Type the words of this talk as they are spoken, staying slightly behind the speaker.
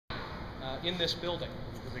in this building.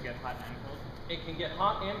 Does it get hot and cold? It can get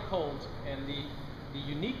hot and cold, and the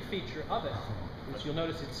unique feature of it is you'll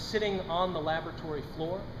notice it's sitting on the laboratory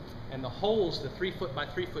floor, and the holes, the 3-foot by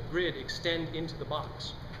 3-foot grid, extend into the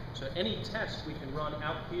box. So any test we can run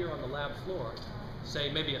out here on the lab floor,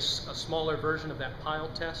 say maybe a smaller version of that pile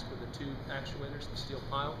test with the 2 actuators, the steel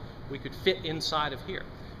pile, we could fit inside of here.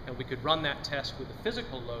 And we could run that test with the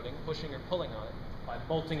physical loading, pushing or pulling on it, by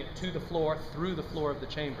bolting it to the floor, through the floor of the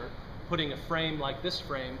chamber, putting a frame like this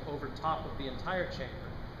frame over top of the entire chamber,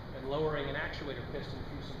 and lowering an actuator piston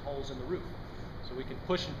through some holes in the roof. So we can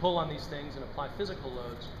push and pull on these things and apply physical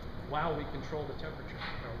loads while we control the temperature,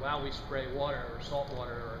 or while we spray water or salt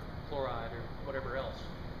water or chloride or whatever else.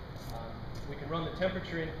 We can run the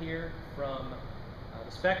temperature in here from,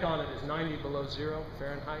 the spec on it is 90 below 0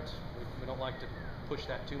 Fahrenheit. We don't like to push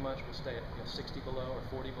that too much. We'll stay at 60 below or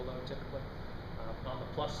 40 below typically. On the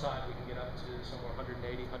plus side, we can get up to somewhere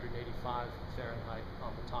 180, 185 Fahrenheit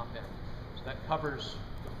on the top end. So that covers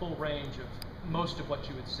the full range of most of what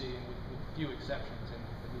you would see, with few exceptions, at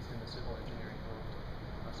least in the civil engineering world.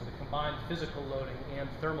 So the combined physical loading and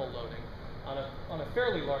thermal loading on a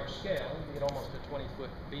fairly large scale, you get almost a 20-foot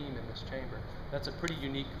beam in this chamber. That's a pretty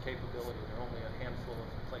unique capability. There are only a handful of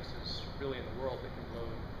places really in the world that can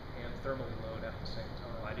load and thermally load at the same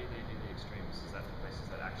time. Why do they do the extremes? Is that the places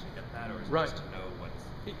that actually get that, or is it right. just to know what's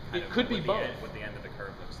it could be both. What the end of the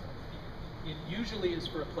curve looks like? It usually is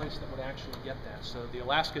for a place that would actually get that. So the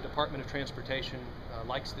Alaska Department of Transportation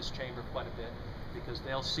likes this chamber quite a bit, because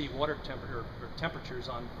they'll see water temperatures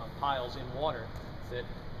on piles in water that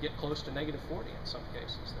get close to -40 in some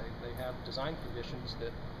cases. They have design conditions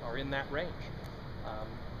that are in that range.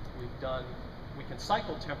 We can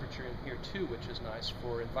cycle temperature in here too, which is nice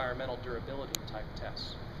for environmental durability type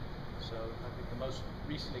tests. So I think the most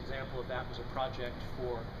recent example of that was a project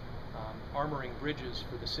for armoring bridges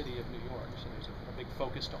for the city of New York. So there's a big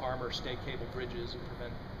focus to armor stay cable bridges and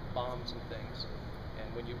prevent bombs and things.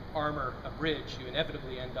 And when you armor a bridge, you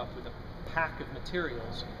inevitably end up with a pack of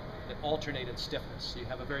materials that alternate in stiffness. So you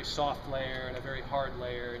have a very soft layer and a very hard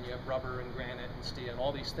layer, and you have rubber and granite and steel and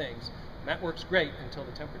all these things. And that works great until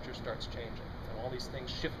the temperature starts changing. And all these things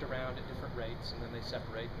shift around at different rates, and then they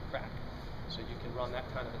separate and crack. So you can run that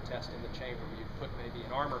kind of a test in the chamber, where you'd put maybe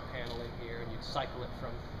an armor panel in here, and you'd cycle it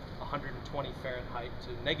from 120 Fahrenheit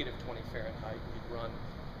to -20 Fahrenheit, and you'd run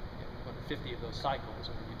 150 of those cycles,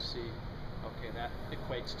 and you'd see, okay, that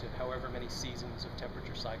equates to however many seasons of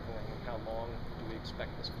temperature cycling, and how long do we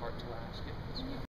expect this part to last.